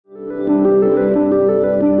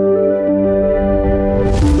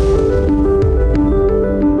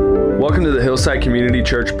Hillside Community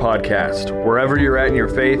Church podcast. Wherever you're at in your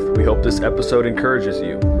faith, we hope this episode encourages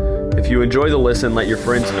you. If you enjoy the listen, let your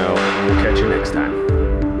friends know, and we'll catch you next time.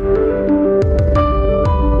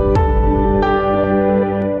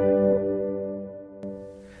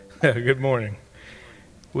 Good morning.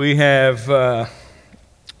 We're going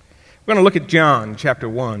to look at John chapter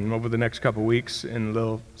 1 over the next couple weeks in a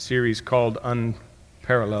little series called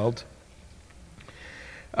Unparalleled.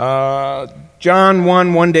 John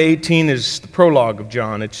 1 to 18 is the prologue of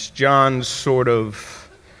John. It's John's sort of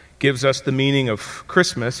gives us the meaning of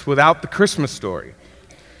Christmas without the Christmas story.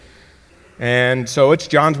 And so it's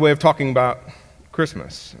John's way of talking about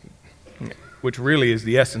Christmas, which really is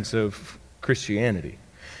the essence of Christianity.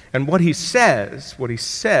 And what he says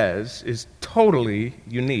is totally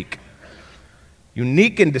unique.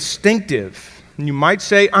 Unique and distinctive. And you might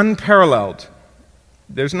say unparalleled.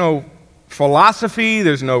 There's no philosophy,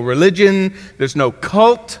 there's no religion, there's no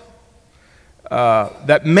cult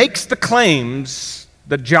that makes the claims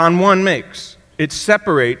that John 1 makes. It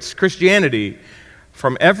separates Christianity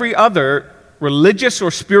from every other religious or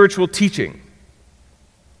spiritual teaching.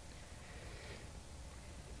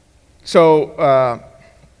 So,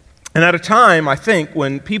 and at a time, I think,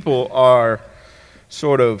 when people are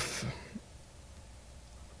sort of,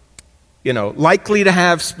 likely to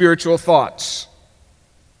have spiritual thoughts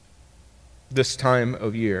this time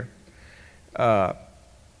of year,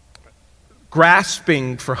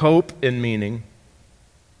 grasping for hope and meaning,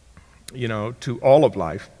 to all of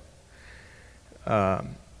life.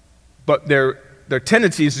 But their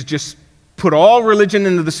tendency is to just put all religion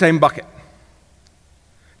into the same bucket.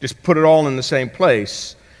 Just put it all in the same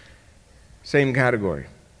place, same category.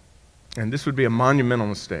 And this would be a monumental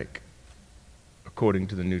mistake, according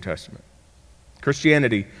to the New Testament.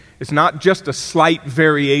 Christianity is not just a slight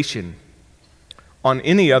variation on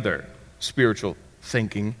any other spiritual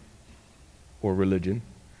thinking or religion.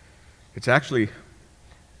 It's actually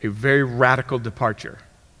a very radical departure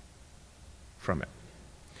from it.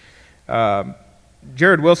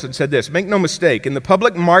 Jared Wilson said this: "Make no mistake, in the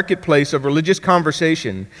public marketplace of religious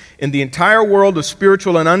conversation, in the entire world of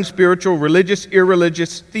spiritual and unspiritual, religious,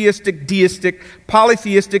 irreligious, theistic, deistic,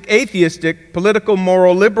 polytheistic, atheistic, political,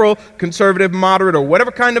 moral, liberal, conservative, moderate, or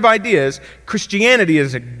whatever kind of ideas, Christianity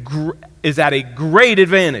is at a great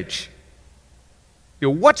advantage."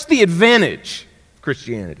 What's the advantage of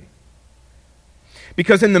Christianity?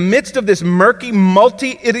 Because in the midst of this murky,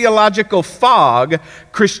 multi-ideological fog,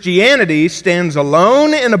 Christianity stands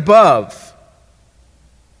alone and above.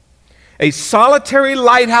 A solitary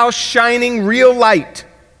lighthouse shining real light.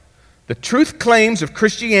 The truth claims of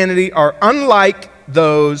Christianity are unlike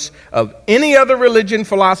those of any other religion,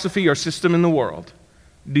 philosophy, or system in the world.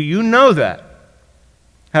 Do you know that?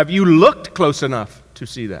 Have you looked close enough to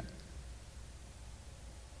see that?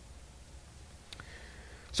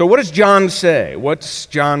 So what does John say? What's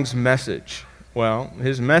John's message? Well,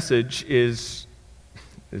 his message is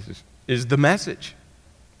the message.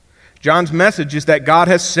 John's message is that God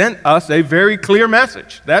has sent us a very clear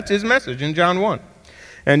message. That's his message in John 1.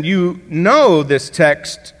 And you know this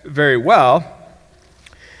text very well.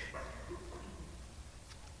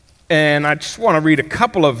 And I just want to read a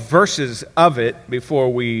couple of verses of it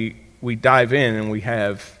before we dive in and we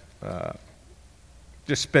have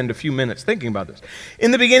just spend a few minutes thinking about this.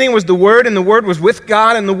 "In the beginning was the Word, and the Word was with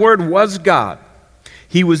God, and the Word was God.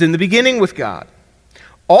 He was in the beginning with God.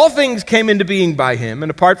 All things came into being by Him, and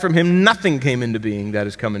apart from Him nothing came into being that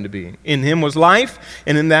has come into being. In Him was life,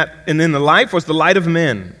 and in the life was the light of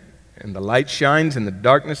men. And the light shines in the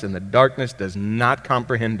darkness, and the darkness does not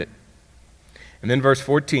comprehend it." And then verse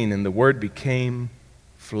 14, "And the Word became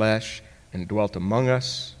flesh and dwelt among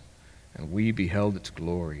us, and we beheld its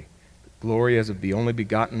glory. Glory as of the only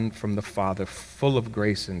begotten from the Father, full of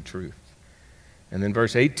grace and truth." And then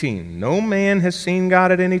verse 18, "No man has seen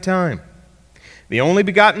God at any time. The only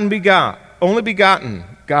begotten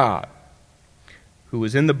God, who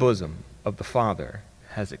is in the bosom of the Father,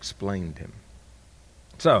 has explained him."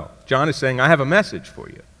 So, John is saying, I have a message for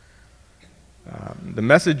you. The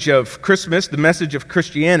message of Christmas, the message of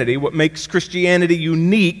Christianity, what makes Christianity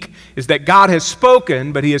unique is that God has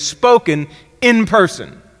spoken, but He has spoken in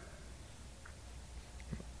person.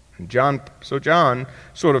 John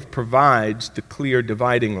sort of provides the clear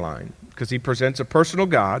dividing line because he presents a personal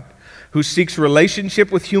God who seeks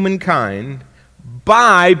relationship with humankind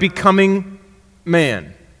by becoming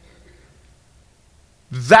man.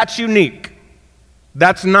 That's unique.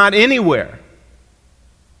 That's not anywhere.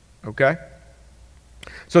 Okay?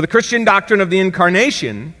 So the Christian doctrine of the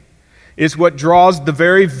incarnation is what draws the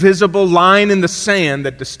very visible line in the sand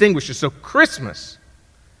that distinguishes. So Christmas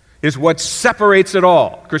is what separates it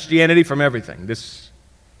all, Christianity from everything. This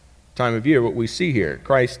time of year, what we see here,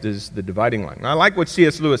 Christ is the dividing line. I like what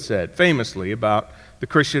C.S. Lewis said famously about the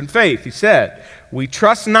Christian faith. He said, "We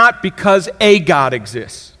trust not because a God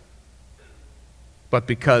exists, but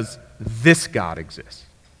because this God exists."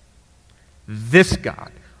 This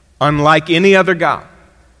God, unlike any other God.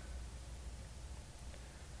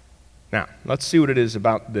 Now, let's see what it is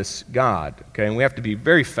about this God, okay? And we have to be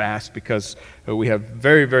very fast because we have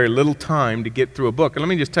very, very little time to get through a book. And let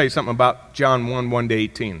me just tell you something about John 1,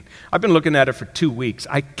 1-18. I've been looking at it for 2 weeks.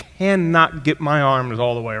 I cannot get my arms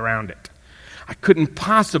all the way around it. I couldn't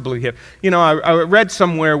possibly have. I read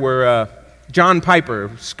somewhere where John Piper,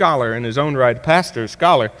 a scholar in his own right, pastor,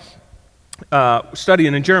 scholar,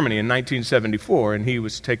 studying in Germany in 1974, and he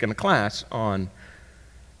was taking a class on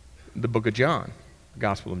the book of John, the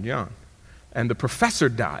Gospel of John. And the professor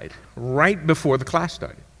died right before the class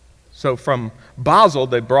started. So from Basel,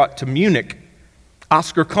 they brought to Munich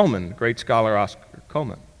Oscar Cullmann, great scholar Oscar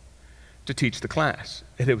Cullmann, to teach the class.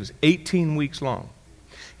 And it was 18 weeks long.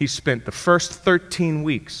 He spent the first 13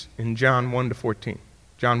 weeks in John 1-14.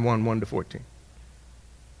 John 1, 1-14.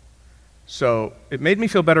 So it made me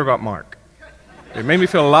feel better about Mark. It made me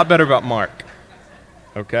feel a lot better about Mark,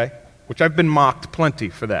 okay? Which I've been mocked plenty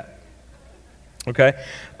for that, okay?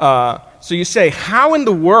 So you say, how in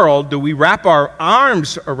the world do we wrap our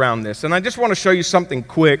arms around this? And I just want to show you something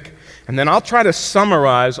quick, and then I'll try to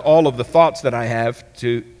summarize all of the thoughts that I have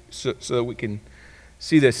so that we can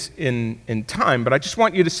see this in time. But I just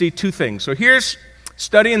want you to see two things. So here's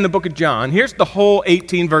studying the book of John. Here's the whole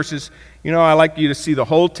 18 verses. I like you to see the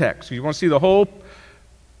whole text. You want to see the whole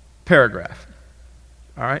paragraph.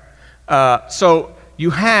 All right? So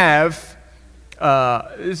you have,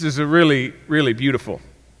 this is a really, really beautiful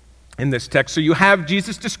in this text. So you have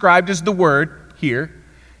Jesus described as the Word here,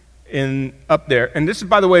 up there. And this,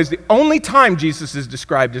 by the way, is the only time Jesus is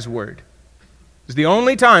described as Word. It's the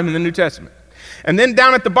only time in the New Testament. And then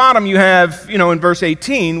down at the bottom you have, in verse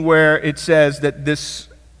 18, where it says that this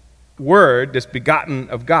Word, this begotten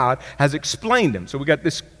of God, has explained him. So we got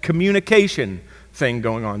this communication thing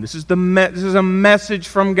going on. This is a message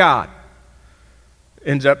from God.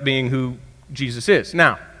 Ends up being who Jesus is.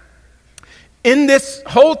 Now, in this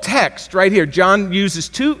whole text right here, John uses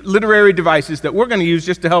two literary devices that we're going to use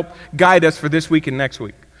just to help guide us for this week and next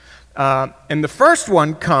week. And the first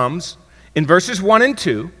one comes in verses 1 and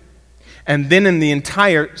 2, and then in the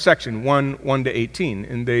entire section,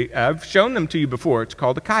 1-18. And I've shown them to you before. It's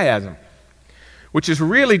called a chiasm, which is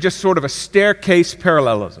really just sort of a staircase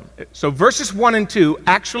parallelism. So verses 1 and 2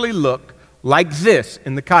 actually look like this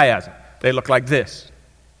in the chiasm. They look like this.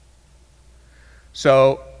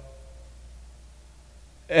 So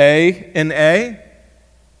A and A,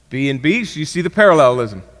 B and B, so you see the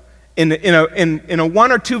parallelism. In a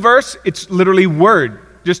 1 or 2 verse, it's literally word,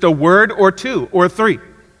 just a word or two or three.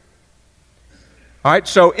 All right,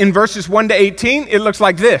 so in verses 1-18, it looks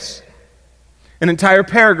like this. An entire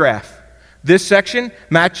paragraph. This section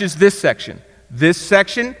matches this section. This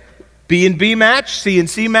section, B and B match, C and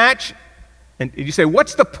C match. And you say,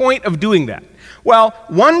 what's the point of doing that? Well,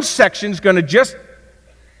 one section's going to just,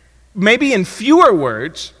 maybe in fewer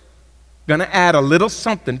words, going to add a little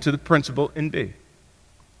something to the principle in B.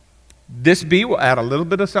 This B will add a little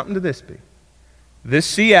bit of something to this B. This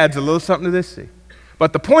C adds a little something to this C.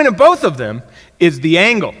 But the point of both of them is the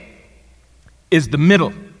angle, is the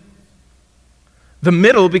middle. The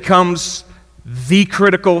middle becomes the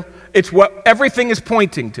critical, it's what everything is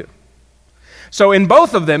pointing to. So in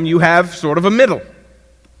both of them, you have sort of a middle,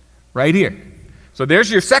 right here. So there's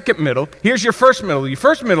your second middle. Here's your first middle. Your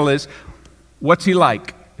first middle is, what's he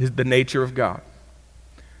like? Is the nature of God.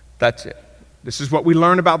 That's it. This is what we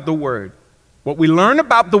learn about the Word. What we learn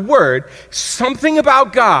about the Word, something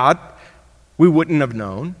about God we wouldn't have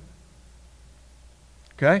known.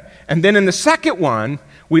 Okay? And then in the second one,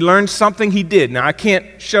 we learned something he did. Now, I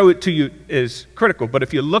can't show it to you as critical, but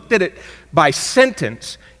if you looked at it by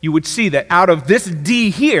sentence, you would see that out of this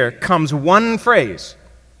D here comes one phrase,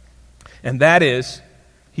 and that is,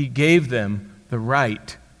 he gave them the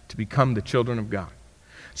right to become the children of God.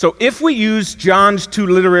 So if we use John's two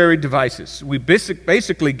literary devices, we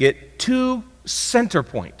basically get two center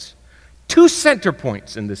points. Two center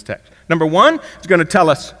points in this text. Number one, it's going to tell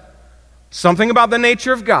us something about the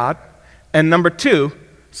nature of God, and number two,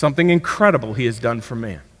 something incredible he has done for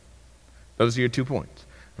man. Those are your 2 points.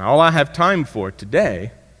 Now, all I have time for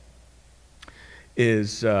today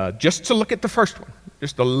is just to look at the first one,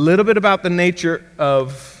 just a little bit about the nature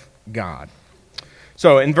of God.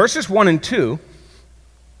 So in verses 1 and 2,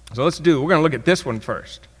 we're going to look at this one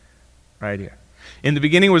first, right here. In the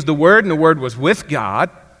beginning was the Word, and the Word was with God,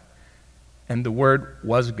 and the Word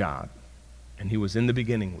was God, and he was in the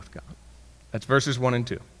beginning with God. That's verses 1 and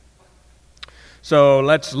 2. So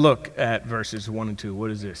let's look at verses 1 and 2.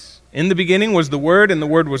 What is this? In the beginning was the Word, and the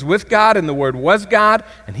Word was with God, and the Word was God,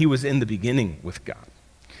 and he was in the beginning with God.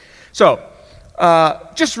 So,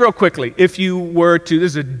 just real quickly, if you were to,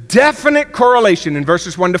 there's a definite correlation in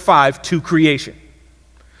verses 1 to 5 to creation.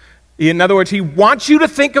 In other words, he wants you to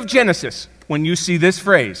think of Genesis when you see this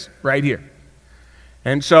phrase right here.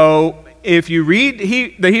 And so, if you read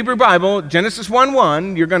the Hebrew Bible, Genesis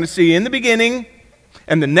 1:1, you're going to see in the beginning,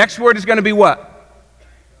 and the next word is going to be what?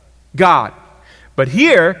 God. But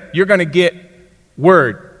here, you're going to get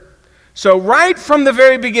Word. So right from the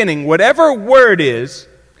very beginning, whatever Word is,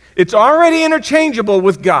 it's already interchangeable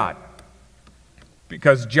with God.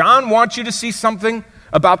 Because John wants you to see something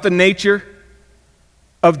about the nature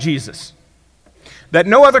of Jesus that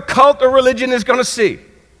no other cult or religion is going to see.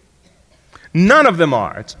 None of them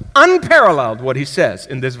are. It's unparalleled what he says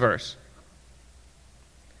in this verse.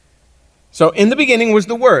 So in the beginning was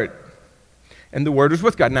the Word, and the Word was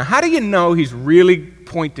with God. Now, how do you know he's really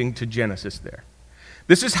pointing to Genesis there?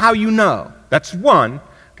 This is how you know. That's one,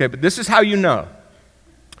 okay, but this is how you know.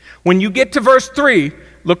 When you get to verse 3,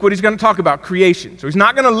 look what he's going to talk about, creation. So he's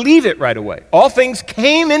not going to leave it right away. All things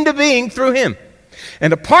came into being through him.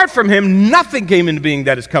 And apart from him, nothing came into being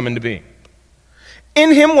that has come into being.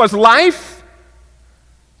 In him was life.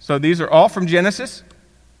 So these are all from Genesis.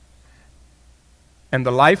 And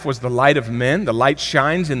the life was the light of men. The light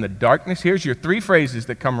shines in the darkness. Here's your three phrases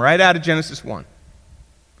that come right out of Genesis 1.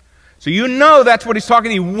 So you know that's what he's talking.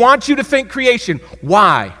 He wants you to think creation.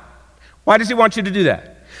 Why? Why does he want you to do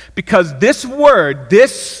that? Because this word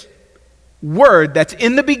that's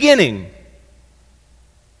in the beginning,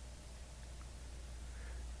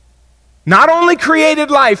 not only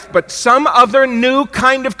created life, but some other new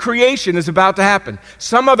kind of creation is about to happen.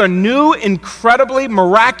 Some other new, incredibly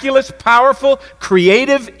miraculous, powerful,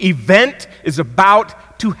 creative event is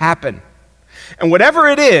about to happen. And whatever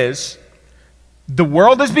it is, the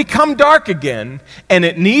world has become dark again, and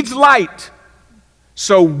it needs light.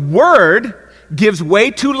 So Word gives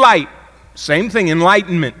way to light. Same thing,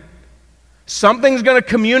 enlightenment. Something's going to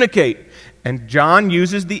communicate. And John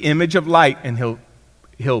uses the image of light, and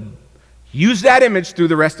he'll use that image through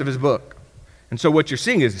the rest of his book. And so what you're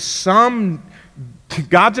seeing is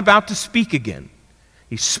God's about to speak again.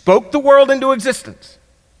 He spoke the world into existence.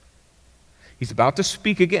 He's about to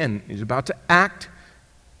speak again. He's about to act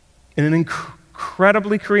in an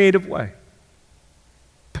incredibly creative way,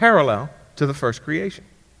 parallel to the first creation.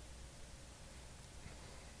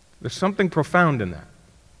 There's something profound in that.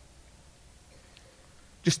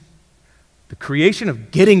 Just the creation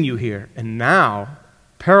of getting you here, and now,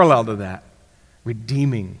 parallel to that,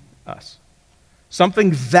 redeeming us.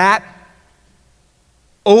 Something that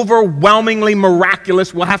overwhelmingly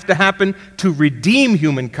miraculous will have to happen to redeem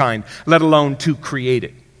humankind, let alone to create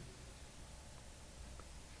it.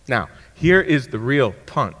 Now, here is the real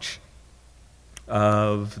punch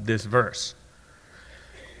of this verse.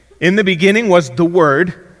 In the beginning was the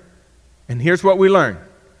Word, and here's what we learn.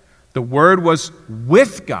 The Word was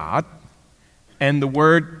with God, and the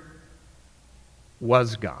Word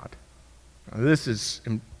was God. Now, this is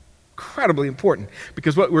incredibly important,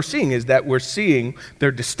 because what we're seeing is that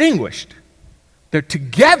they're distinguished. They're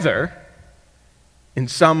together in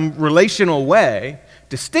some relational way,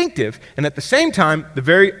 distinctive, and at the same time,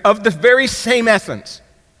 of the very same essence.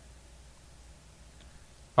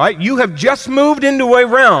 All right, you have just moved into a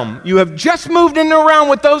realm. You have just moved into a realm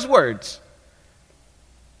with those words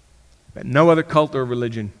that no other cult or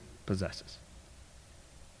religion possesses.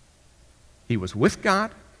 He was with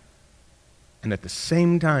God, and at the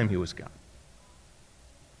same time, he was God.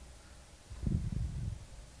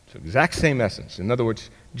 So exact same essence. In other words,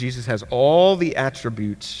 Jesus has all the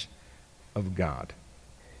attributes of God.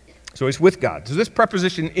 So he's with God. So this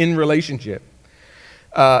preposition, in relationship,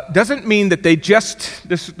 doesn't mean that they just,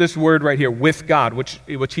 this word right here, with God, which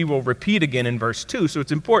he will repeat again in verse 2, so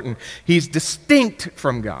it's important. He's distinct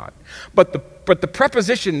from God. But the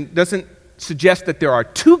preposition doesn't suggest that there are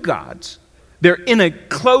two gods. They're in a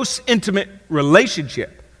close, intimate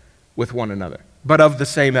relationship with one another, but of the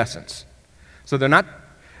same essence. So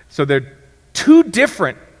they're two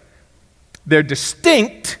different, they're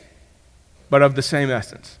distinct, but of the same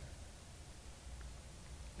essence.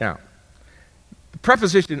 Now, the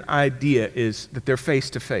preposition idea is that they're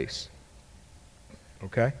face to face.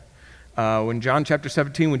 Okay? When John chapter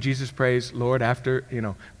 17, when Jesus prays, Lord,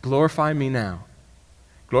 glorify me now.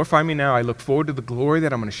 Glorify me now. I look forward to the glory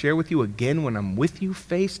that I'm going to share with you again when I'm with you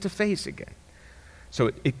face to face again. So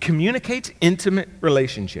it communicates intimate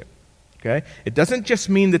relationship. Okay? It doesn't just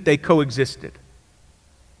mean that they coexisted.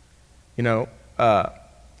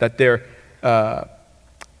 That they're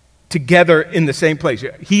together in the same place.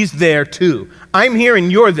 He's there too. I'm here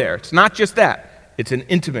and you're there. It's not just that. It's an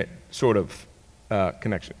intimate sort of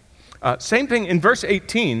connection. Same thing in verse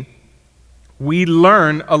 18. We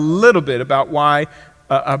learn a little bit about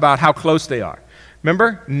about how close they are.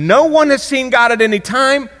 Remember, no one has seen God at any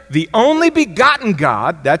time. The only begotten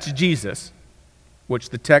God, that's Jesus,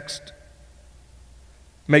 which the text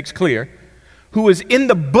makes clear, who is in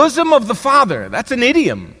the bosom of the Father. That's an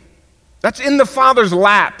idiom. That's in the Father's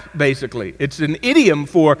lap, basically. It's an idiom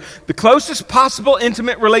for the closest possible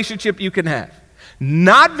intimate relationship you can have.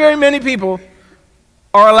 Not very many people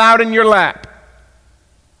are allowed in your lap.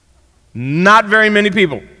 Not very many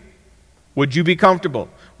people. Would you be comfortable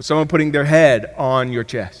with someone putting their head on your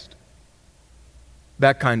chest?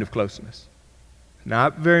 That kind of closeness.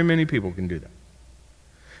 Not very many people can do that.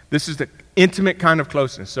 This is the intimate kind of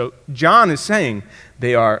closeness. So John is saying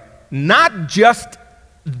they are not just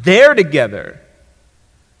there together,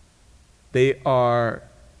 they are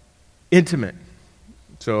intimate.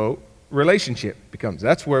 So relationship becomes,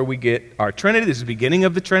 that's where we get our Trinity. This is the beginning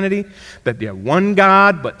of the Trinity, that they are one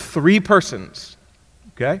God but three persons.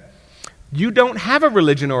 Okay? You don't have a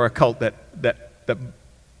religion or a cult that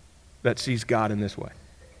sees God in this way.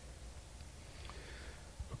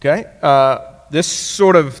 Okay? This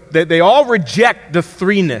sort of, they all reject the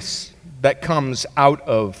threeness that comes out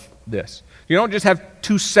of this. You don't just have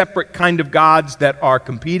two separate kind of gods that are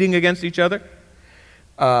competing against each other.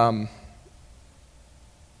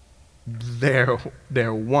 They're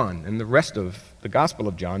one, and the rest of the Gospel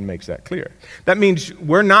of John makes that clear. That means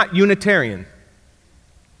we're not Unitarian.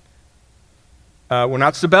 We're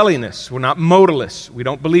not Sabellianists. We're not modalists. We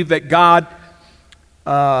don't believe that God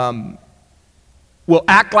will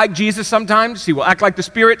act like Jesus sometimes. He will act like the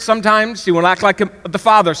Spirit sometimes. He will act like the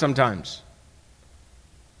Father sometimes.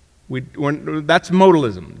 That's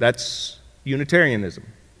modalism. That's Unitarianism.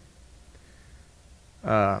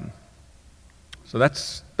 So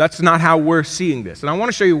that's not how we're seeing this. And I want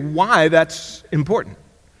to show you why that's important.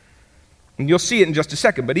 And you'll see it in just a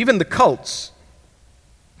second. But even the cults,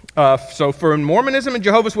 so for Mormonism and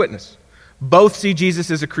Jehovah's Witness, both see Jesus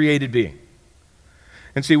as a created being.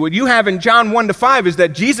 And see, what you have in John 1-5 is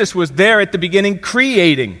that Jesus was there at the beginning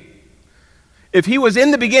creating. If he was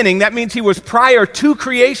in the beginning, that means he was prior to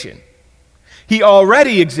creation. He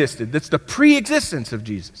already existed. That's the pre-existence of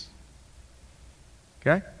Jesus.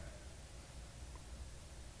 Okay?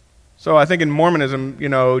 So I think in Mormonism,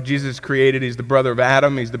 Jesus created, he's the brother of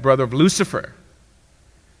Adam, he's the brother of Lucifer.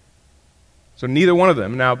 So neither one of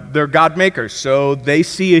them. Now, they're God makers, so they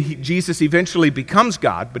see Jesus eventually becomes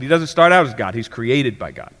God, but he doesn't start out as God. He's created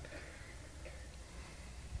by God.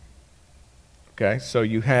 Okay, so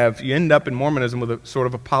you end up in Mormonism with a sort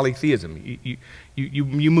of a polytheism.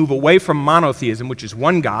 You move away from monotheism, which is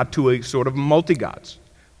one God, to a sort of multi-gods.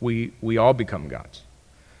 We all become gods.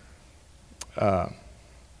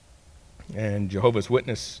 And Jehovah's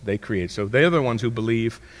Witness, they create. So they're the ones who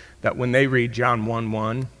believe that when they read John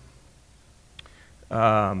 1:1,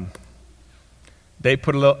 they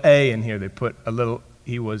put a little A in here. They put a little,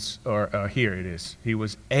 here it is. He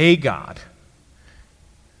was a God.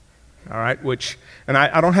 All right, and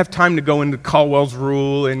I don't have time to go into Caldwell's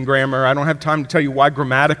rule in grammar. I don't have time to tell you why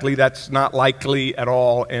grammatically that's not likely at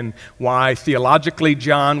all, and why theologically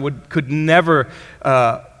John could never,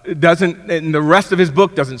 doesn't, and the rest of his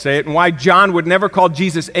book doesn't say it, and why John would never call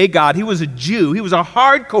Jesus a God. He was a Jew. He was a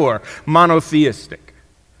hardcore monotheistic,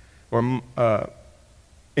 or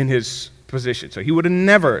in his position. So he would have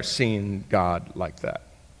never seen God like that.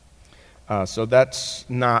 So that's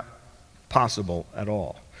not possible at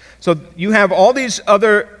all. So you have all these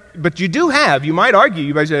other, but you might argue,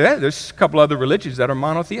 you might say, there's a couple other religions that are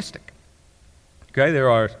monotheistic. Okay,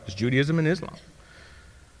 there's Judaism and Islam.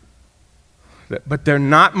 But they're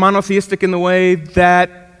not monotheistic in the way that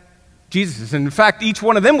Jesus is. And in fact, each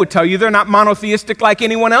one of them would tell you they're not monotheistic like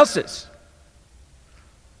anyone else's.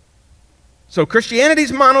 So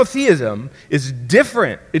Christianity's monotheism is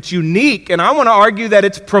different. It's unique, and I want to argue that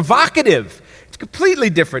it's provocative. It's completely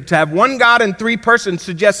different. To have one God and three persons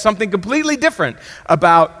suggests something completely different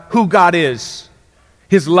about who God is,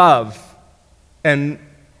 his love, and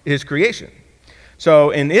his creation. So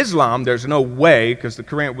in Islam, there's no way, because the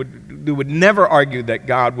Quran would never argue that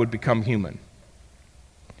God would become human.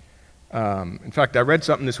 In fact, I read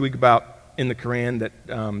something this week about in the Quran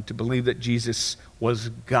that to believe that Jesus was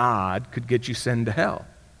God could get you sent to hell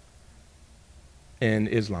in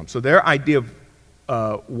Islam. So their idea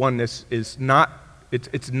of oneness is not,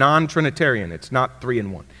 it's non-Trinitarian. It's not 3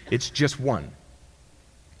 in 1. It's just one.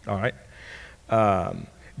 All right?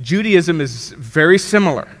 Judaism is very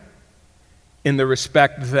similar in the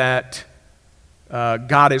respect that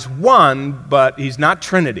God is one, but he's not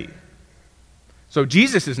Trinity. So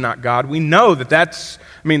Jesus is not God. We know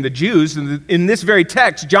the Jews, in this very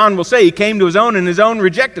text, John will say he came to his own and his own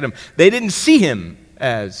rejected him. They didn't see him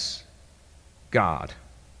as God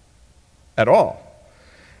at all.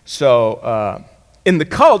 So in the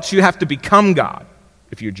cults, you have to become God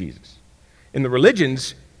if you're Jesus. In the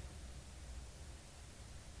religions,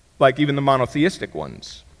 like even the monotheistic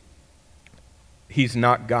ones, he's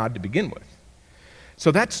not God to begin with.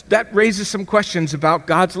 So that raises some questions about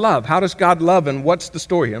God's love. How does God love, and what's the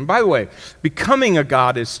story here? And by the way, becoming a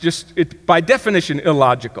God is by definition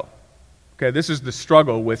illogical. Okay, this is the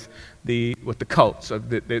struggle with the cults.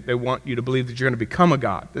 They want you to believe that you're going to become a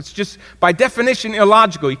God. That's just by definition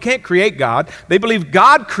illogical. You can't create God. They believe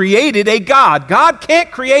God created a God. God can't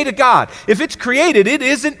create a God. If it's created, it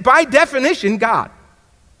isn't by definition God.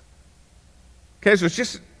 Okay, so it's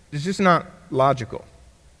just not logical.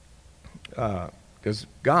 Because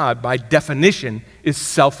God, by definition, is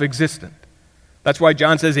self-existent. That's why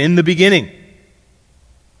John says, in the beginning.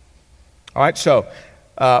 All right, so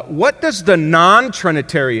what does the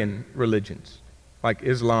non-Trinitarian religions, like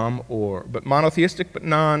Islam but monotheistic but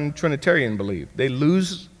non-Trinitarian, believe? They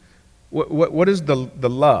lose, what is the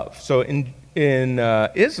love? So in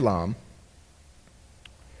Islam,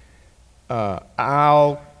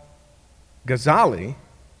 Al-Ghazali,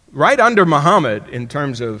 right under Muhammad in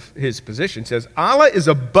terms of his position, says Allah is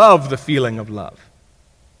above the feeling of love.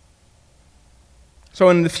 So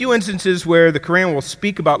in the few instances where the Quran will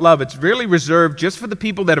speak about love, it's really reserved just for the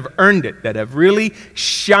people that have earned it, that have really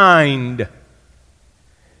shined.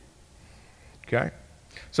 Okay?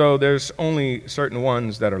 So there's only certain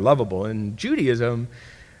ones that are lovable. In Judaism,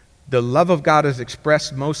 the love of God is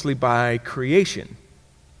expressed mostly by creation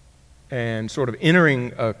and sort of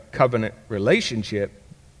entering a covenant relationship,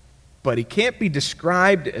 but he can't be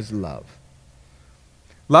described as love.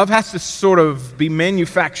 Love has to sort of be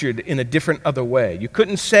manufactured in a different other way. You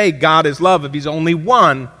couldn't say God is love if he's only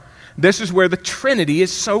one. This is where the Trinity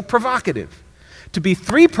is so provocative. To be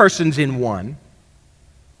three persons in one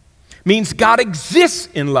means God exists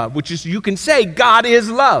in love, which is, you can say God is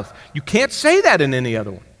love. You can't say that in any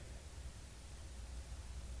other one.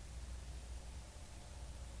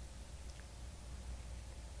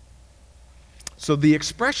 So the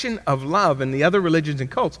expression of love in the other religions and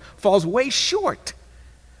cults falls way short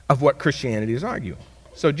of what Christianity is arguing.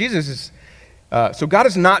 So God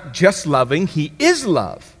is not just loving, he is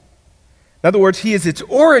love. In other words, he is its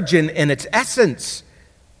origin and its essence.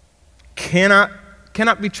 Cannot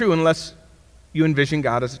be true unless you envision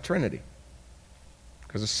God as a Trinity.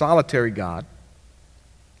 Because a solitary God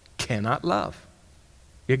cannot love.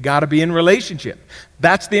 You've got to be in relationship.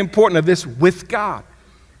 That's the importance of this with God.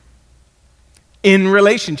 In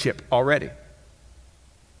relationship already.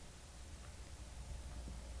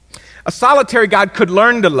 A solitary God could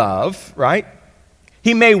learn to love, right?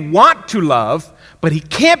 He may want to love, but he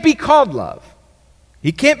can't be called love.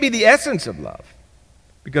 He can't be the essence of love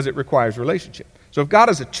because it requires relationship. So if God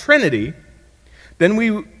is a Trinity, then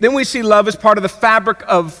we see love as part of the fabric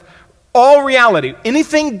of all reality.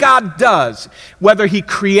 Anything God does, whether he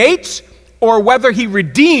creates or whether he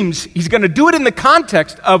redeems, he's going to do it in the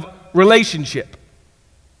context of relationship.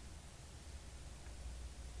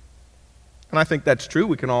 And I think that's true.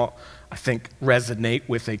 We can all, I think, resonate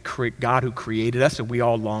with a God who created us, and we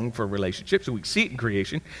all long for relationships. So we see it in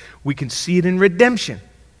creation. We can see it in redemption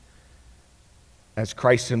as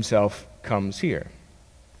Christ himself comes here.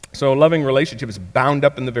 So a loving relationship is bound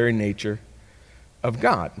up in the very nature of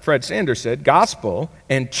God. Fred Sanders said, gospel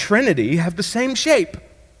and Trinity have the same shape.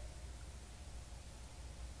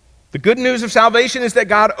 The good news of salvation is that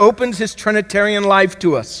God opens his Trinitarian life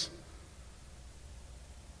to us.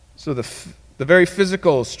 So the very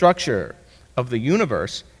physical structure of the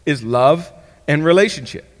universe is love and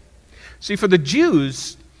relationship. See, for the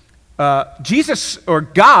Jews, Jesus or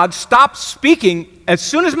God stopped speaking as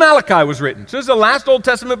soon as Malachi was written, as soon as the last Old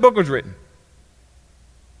Testament book was written.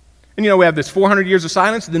 And we have this 400 years of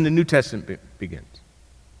silence, and then the New Testament begins.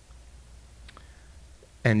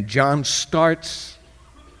 And John starts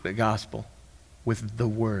the gospel with the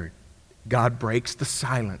word. God breaks the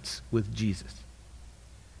silence with Jesus.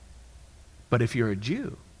 But if you're a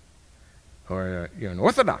Jew, or you're an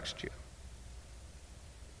Orthodox Jew,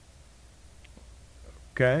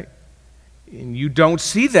 okay, and you don't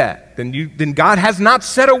see that, then God has not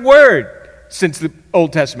said a word since the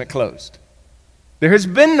Old Testament closed. There has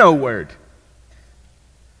been no word.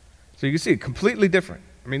 So you can see it completely different.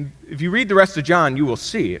 I mean, if you read the rest of John, you will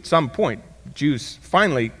see at some point Jews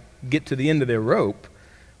finally get to the end of their rope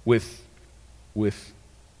with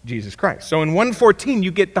Jesus Christ. So in 1:14,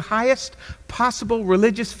 you get the highest possible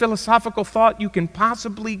religious philosophical thought you can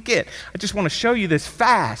possibly get. I just want to show you this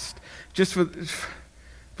fast, just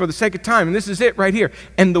for the sake of time. And this is it right here.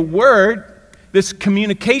 And the Word, this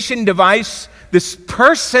communication device, this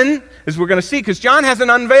person, as we're going to see, because John hasn't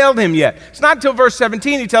unveiled him yet. It's not until verse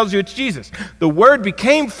 17 he tells you it's Jesus. The Word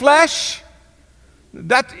became flesh.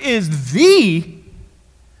 That is the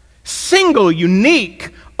single, unique,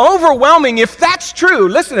 overwhelming, if that's true,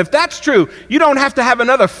 listen, if that's true, you don't have to have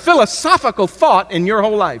another philosophical thought in your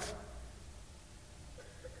whole life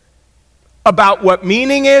about what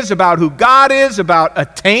meaning is, about who God is, about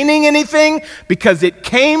attaining anything, because it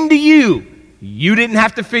came to you. You didn't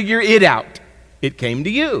have to figure it out. It came to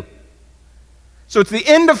you. So it's the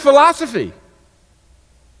end of philosophy.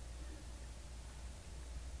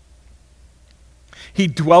 He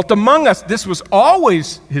dwelt among us. This was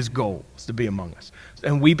always his goal, was to be among us.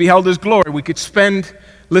 And we beheld his glory. We could spend,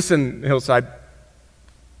 listen, Hillside,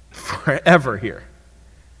 forever here.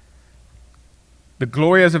 The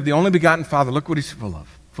glory as of the only begotten Father. Look what he's full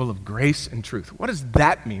of grace and truth. What does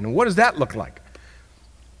that mean? And what does that look like?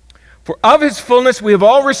 For of his fullness we have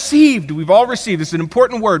all received. We've all received. It's an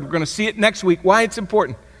important word. We're going to see it next week, why it's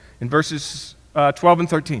important, in verses 12 and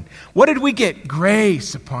 13. What did we get?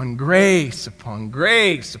 Grace upon grace upon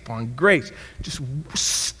grace upon grace. Just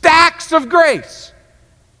stacks of grace.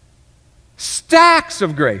 Stacks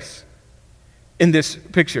of grace in this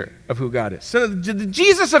picture of who God is. So the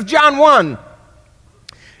Jesus of John 1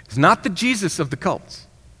 is not the Jesus of the cults.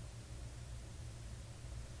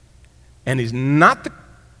 And he's not the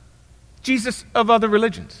Jesus of other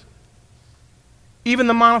religions, even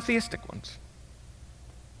the monotheistic ones.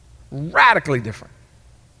 Radically different.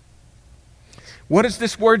 What does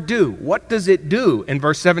this word do? What does it do in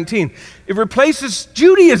verse 17? It replaces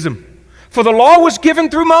Judaism. For the law was given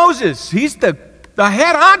through Moses. He's the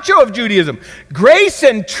head honcho of Judaism. Grace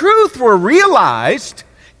and truth were realized,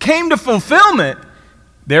 came to fulfillment.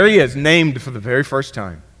 There he is, named for the very first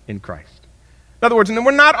time in Christ. In other words,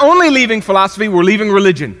 we're not only leaving philosophy, we're leaving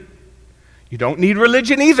religion. You don't need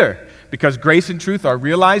religion either, because grace and truth are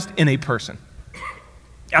realized in a person.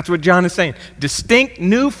 That's what John is saying. Distinct,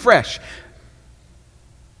 new, fresh.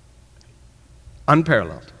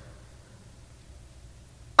 Unparalleled.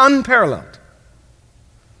 Unparalleled.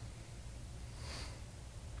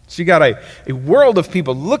 So you got a world of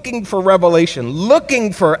people looking for revelation,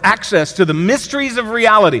 looking for access to the mysteries of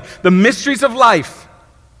reality, the mysteries of life.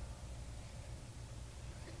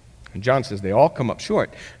 And John says they all come up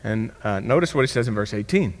short. And notice what he says in verse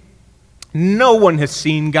 18. No one has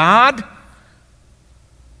seen God.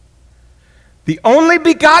 The only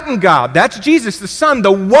begotten God, that's Jesus the Son,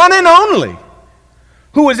 the one and only,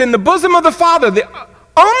 who is in the bosom of the Father,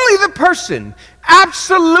 only the person,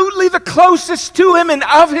 absolutely the closest to him and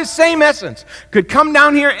of his same essence, could come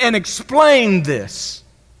down here and explain this.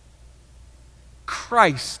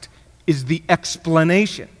 Christ is the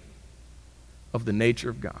explanation of the nature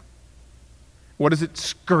of God. What does it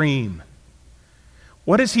scream?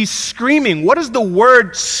 What is he screaming? What is the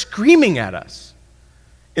word screaming at us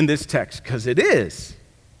in this text? Because it is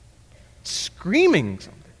screaming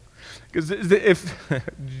something. Because if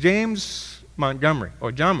James Montgomery,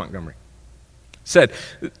 or John Montgomery, said,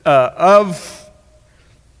 of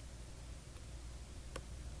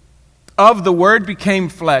the Word became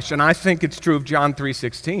flesh, and I think it's true of John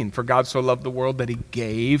 3:16, for God so loved the world that he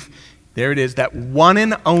gave, there it is, that one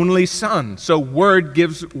and only Son. So Word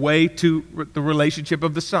gives way to the relationship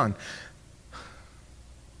of the Son.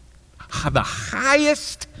 The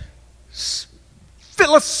highest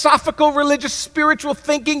philosophical, religious, spiritual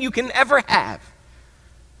thinking you can ever have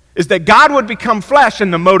is that God would become flesh,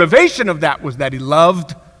 and the motivation of that was that he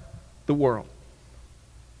loved the world.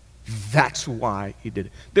 That's why he did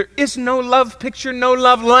it. There is no love picture, no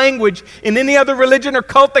love language in any other religion or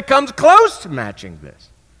cult that comes close to matching this.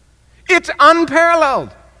 It's unparalleled.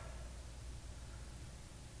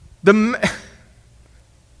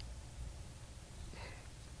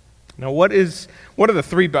 Now, what are the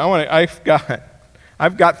three?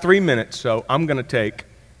 I've got 3 minutes, so I'm going to take.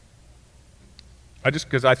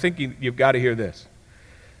 Because I think you've got to hear this.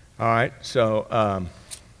 All right, so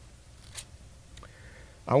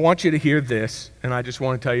I want you to hear this, and I just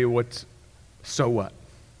want to tell you what's so what.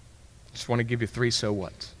 I just want to give you 3 so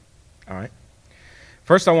whats. All right.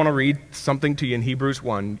 First, I want to read something to you in Hebrews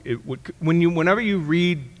 1. Whenever you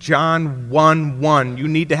read John 1:1, you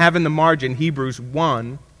need to have in the margin Hebrews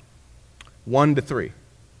 1:1-3.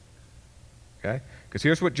 Okay? Because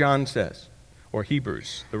here's what John says. or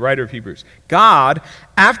Hebrews, the writer of Hebrews. God,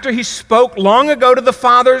 after he spoke long ago to the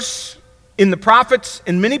fathers in the prophets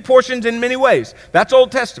in many portions, in many ways, that's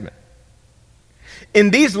Old Testament, in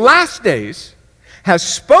these last days has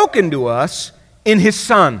spoken to us in his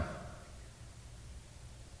Son,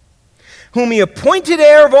 whom he appointed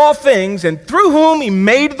heir of all things, and through whom he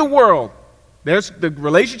made the world. There's the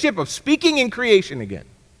relationship of speaking in creation again.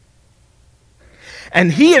 And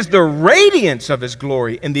he is the radiance of his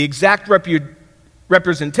glory and the exact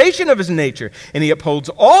representation of his nature, and he upholds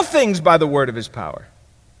all things by the word of his power.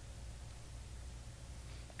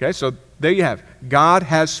 Okay, so there you have. God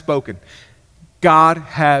has spoken. God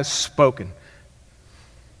has spoken.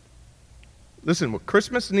 Listen, what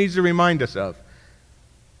Christmas needs to remind us of,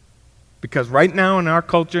 because right now in our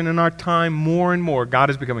culture and in our time, more and more,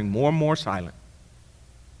 God is becoming more and more silent.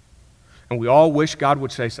 And we all wish God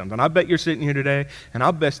would say something. I bet you're sitting here today, and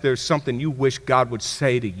I'll bet there's something you wish God would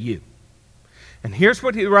say to you. And here's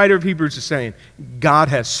what the writer of Hebrews is saying. God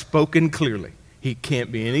has spoken clearly. He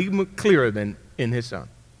can't be any clearer than in his Son.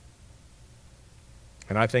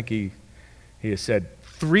 And I think he has said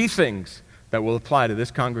 3 things that will apply to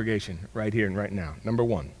this congregation right here and right now. Number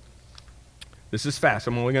 1. This is fast.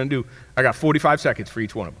 I'm only going to do, I got 45 seconds for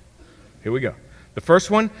each one of them. Here we go. The first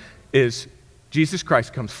one is Jesus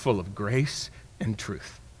Christ comes full of grace and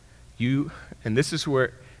truth. And this is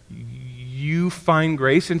where you find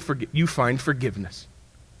grace and you find forgiveness.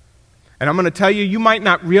 And I'm going to tell you, you might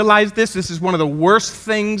not realize this. This is one of the worst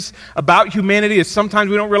things about humanity is sometimes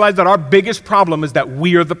we don't realize that our biggest problem is that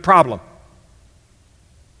we are the problem.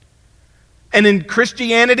 And in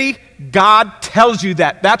Christianity, God tells you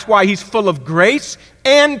that. That's why he's full of grace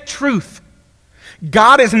and truth.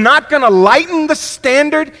 God is not going to lighten the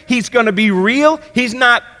standard. He's going to be real. He's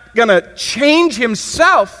not going to change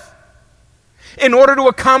himself in order to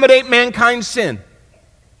accommodate mankind's sin.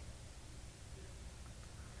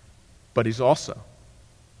 But he's also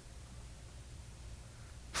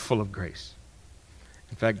full of grace.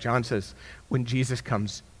 In fact, John says, when Jesus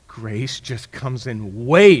comes, grace just comes in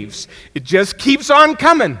waves. It just keeps on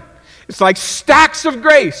coming. It's like stacks of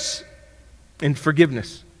grace and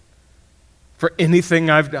forgiveness for anything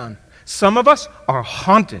I've done. Some of us are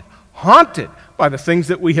haunted by the things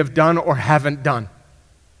that we have done or haven't done.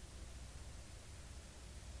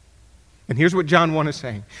 And here's what John 1 is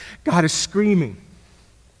saying. God is screaming.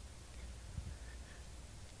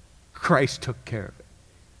 Christ took care of it.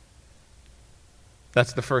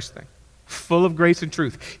 That's the first thing. Full of grace and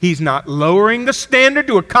truth. He's not lowering the standard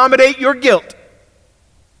to accommodate your guilt.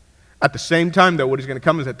 At the same time, though, what he's going to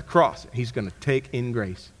come is at the cross. He's going to take in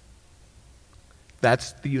grace.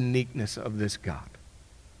 That's the uniqueness of this God.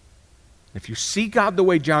 If you see God the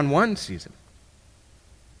way John 1 sees him,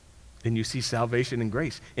 then you see salvation and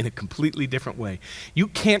grace in a completely different way. You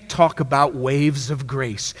can't talk about waves of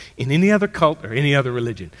grace in any other cult or any other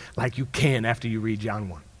religion like you can after you read John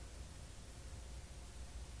 1.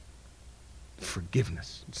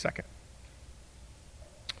 Forgiveness. Second.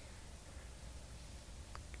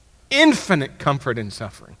 Infinite comfort in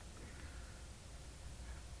suffering.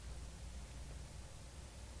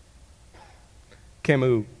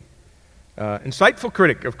 Camus, insightful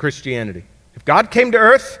critic of Christianity. If God came to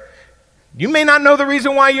earth, you may not know the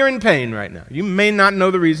reason why you're in pain right now. You may not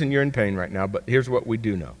know the reason you're in pain right now, but here's what we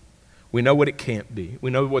do know. We know what it can't be.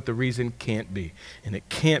 We know what the reason can't be. And it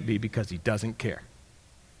can't be because he doesn't care.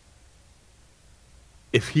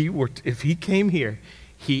 If he came here,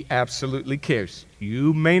 he absolutely cares.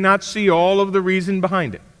 You may not see all of the reason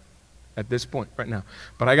behind it at this point right now.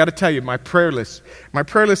 But I got to tell you, my prayer list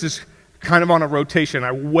is kind of on a rotation.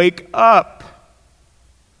 I wake up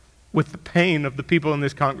with the pain of the people in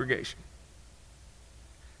this congregation.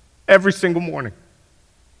 Every single morning.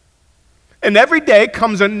 And every day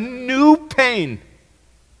comes a new pain.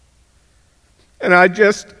 And I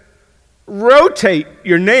just rotate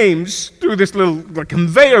your names through this little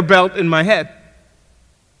conveyor belt in my head.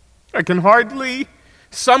 I can hardly,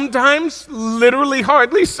 sometimes, literally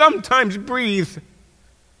hardly, sometimes breathe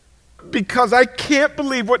because I can't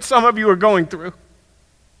believe what some of you are going through.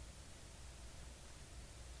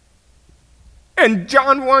 And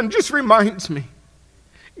John 1 just reminds me,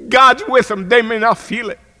 God's with them. They may not feel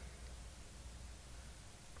it.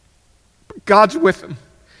 But God's with them.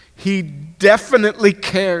 He definitely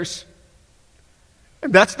cares.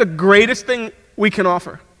 And that's the greatest thing we can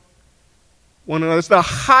offer one another. It's the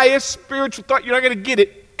highest spiritual thought. You're not going to get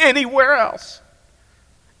it anywhere else.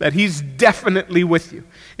 That he's definitely with you.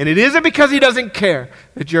 And it isn't because he doesn't care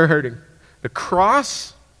that you're hurting. The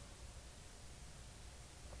cross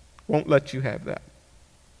won't let you have that.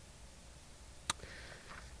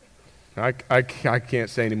 I can't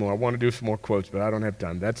say anymore. I want to do some more quotes, but I don't have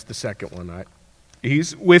time. That's the second one.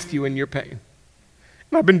 He's with you in your pain.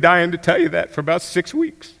 And I've been dying to tell you that for about 6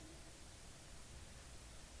 weeks.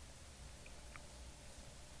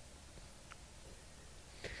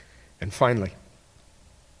 And finally,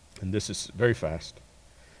 and this is very fast,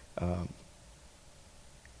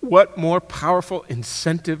 what more powerful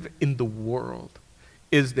incentive in the world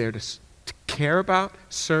is there to care about,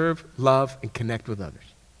 serve, love, and connect with others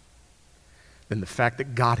than the fact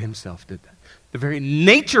that God himself did that? The very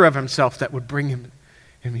nature of himself that would bring him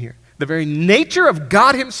here. The very nature of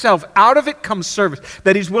God himself, out of it comes service,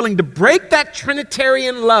 that he's willing to break that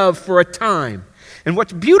Trinitarian love for a time. And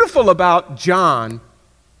what's beautiful about John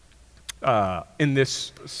in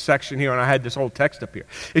this section here, and I had this whole text up here,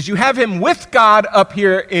 is you have him with God up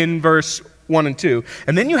here in verse 1 and 2,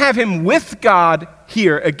 and then you have him with God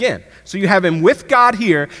here again. So you have him with God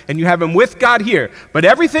here, and you have him with God here. But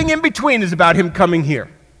everything in between is about him coming here.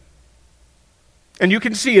 And you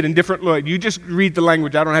can see it in different, you just read the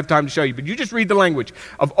language. I don't have time to show you, but you just read the language.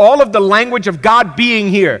 Of all of the language of God being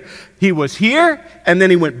here, he was here, and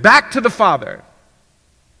then he went back to the Father.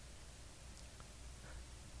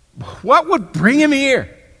 What would bring him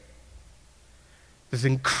here? This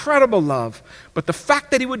incredible love. But the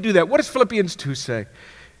fact that he would do that, what does Philippians 2 say?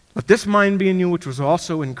 Let this mind be in you, which was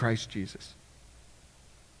also in Christ Jesus.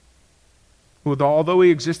 Who, although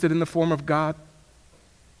he existed in the form of God,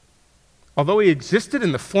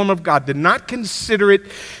 did not consider it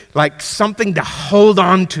like something to hold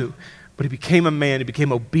on to, but he became a man, he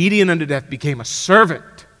became obedient unto death, became a servant.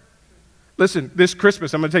 Listen, this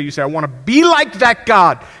Christmas, I'm going to tell you, you say, I want to be like that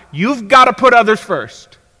God. You've got to put others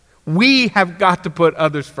first. We have got to put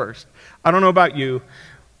others first. I don't know about you,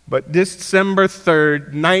 but December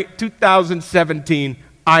 3rd, 2017,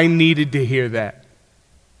 I needed to hear that.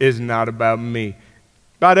 It's not about me.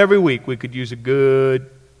 About every week, we could use a good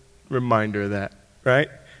reminder of that, right?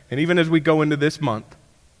 And even as we go into this month,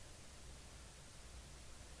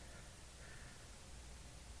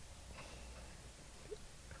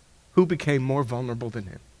 who became more vulnerable than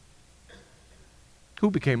him? Who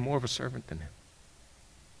became more of a servant than him?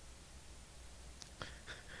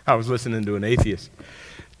 I was listening to an atheist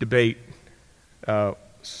debate and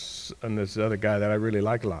this other guy that I really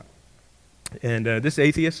like a lot. And this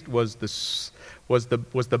atheist was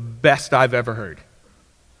the best I've ever heard.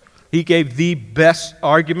 He gave the best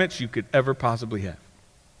arguments you could ever possibly have.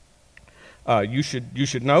 You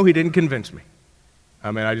should know he didn't convince me.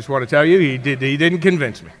 I mean, I just want to tell you, he didn't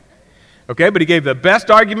convince me. Okay, but he gave the best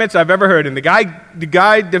arguments I've ever heard. And the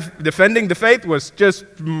guy defending the faith was just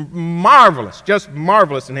marvelous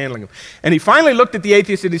in handling them. And he finally looked at the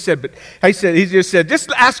atheist and he just said,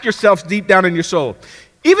 just ask yourselves deep down in your soul,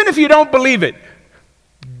 even if you don't believe it,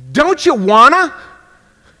 don't you wanna?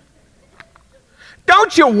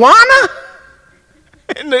 Don't you wanna?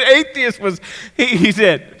 And the atheist he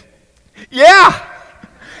said, yeah,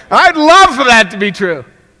 I'd love for that to be true.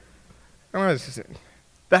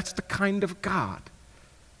 That's the kind of God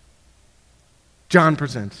John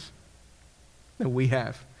presents that we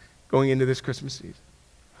have going into this Christmas season.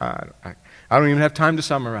 I don't even have time to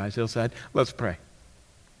summarize. Hillside, let's pray.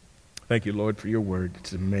 Thank you, Lord, for your word.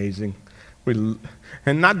 It's amazing.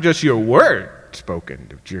 And not just your word spoken,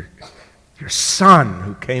 but your Son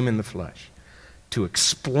who came in the flesh to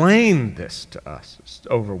explain this to us. It's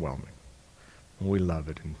overwhelming. And we love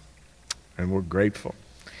it, and we're grateful.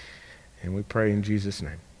 And we pray in Jesus'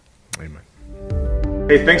 name. Amen.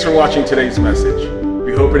 Hey, thanks for watching today's message.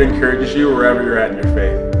 We hope it encourages you wherever you're at in your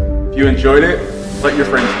faith. If you enjoyed it, let your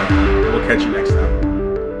friends know. We'll catch you next time.